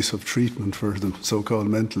a place of treatment for the so-called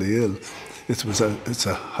mentally ill. It's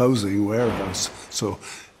a housing warehouse, so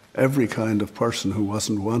every kind of person who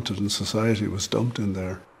wasn't wanted in society was dumped in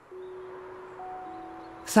there.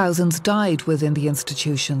 Thousands died within the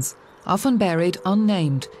institutions, often buried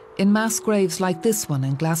unnamed in mass graves like this one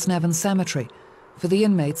in Glasnevin Cemetery for the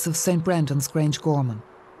inmates of St Brendan's Grange Gorman.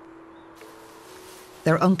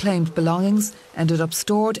 Their unclaimed belongings ended up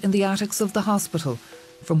stored in the attics of the hospital,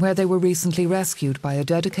 from where they were recently rescued by a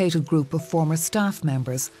dedicated group of former staff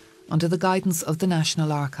members under the guidance of the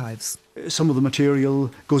National Archives. Some of the material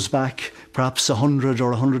goes back perhaps 100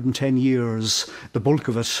 or 110 years. The bulk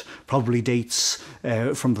of it probably dates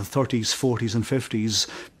from the 30s, 40s and 50s.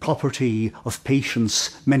 Property of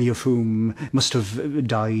patients, many of whom must have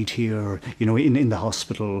died here, in the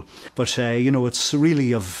hospital. But, it's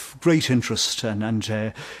really of great interest, and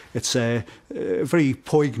it's a very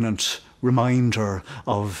poignant reminder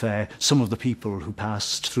of some of the people who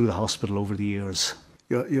passed through the hospital over the years.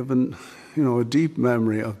 You have a deep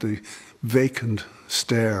memory of the vacant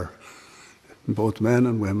stair both men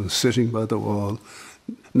and women sitting by the wall,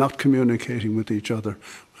 not communicating with each other,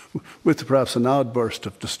 with perhaps an outburst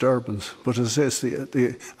of disturbance. But as I say,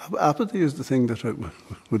 the apathy is the thing that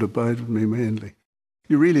would abide with me mainly.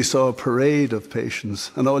 You really saw a parade of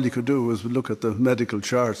patients, and all you could do was look at the medical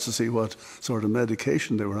charts to see what sort of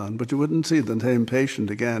medication they were on, but you wouldn't see the same patient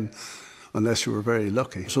again unless you were very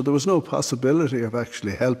lucky. So there was no possibility of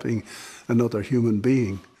actually helping another human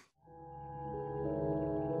being.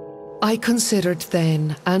 I considered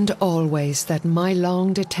then and always that my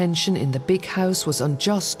long detention in the big house was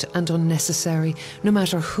unjust and unnecessary, no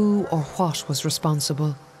matter who or what was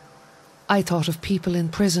responsible. I thought of people in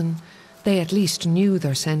prison. They at least knew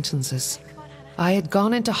their sentences. I had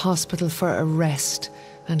gone into hospital for a rest,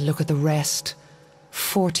 and look at the rest.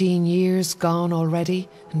 14 years gone already,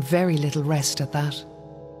 and very little rest at that.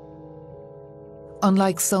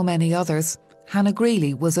 Unlike so many others, Hannah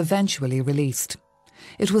Greeley was eventually released.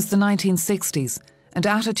 It was the 1960s, and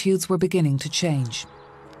attitudes were beginning to change.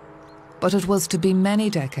 But it was to be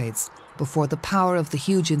many decades before the power of the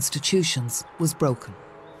huge institutions was broken.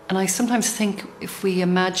 And I sometimes think if we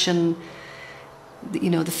imagine, the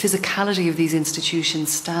physicality of these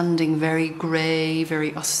institutions standing very grey,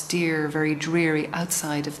 very austere, very dreary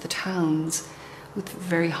outside of the towns, with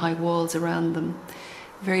very high walls around them,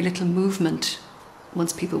 very little movement.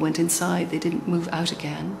 Once people went inside, they didn't move out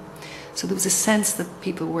again. So there was a sense that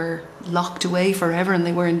people were locked away forever, and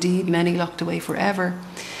they were indeed many locked away forever.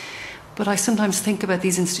 But I sometimes think about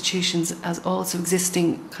these institutions as also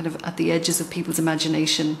existing kind of at the edges of people's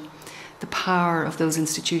imagination. The power of those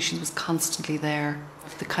institutions was constantly there.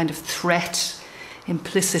 The kind of threat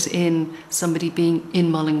implicit in somebody being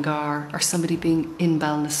in Mullingar or somebody being in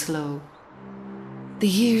Ballinasloe. The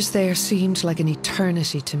years there seemed like an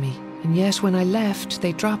eternity to me, and yet when I left,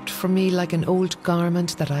 they dropped from me like an old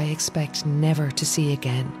garment that I expect never to see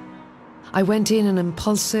again. I went in an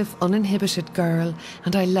impulsive, uninhibited girl,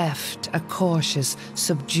 and I left a cautious,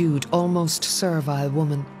 subdued, almost servile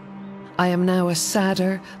woman. I am now a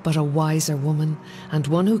sadder but a wiser woman, and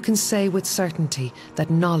one who can say with certainty that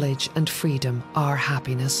knowledge and freedom are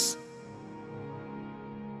happiness.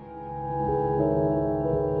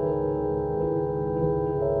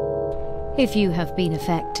 If you have been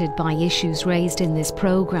affected by issues raised in this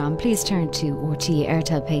programme, please turn to RTÉ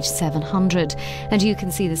Airtel page 700 and you can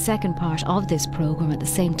see the second part of this programme at the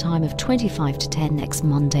same time of 25 to 10 next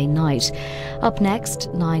Monday night. Up next,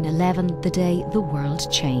 9/11, the day the world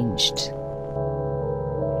changed.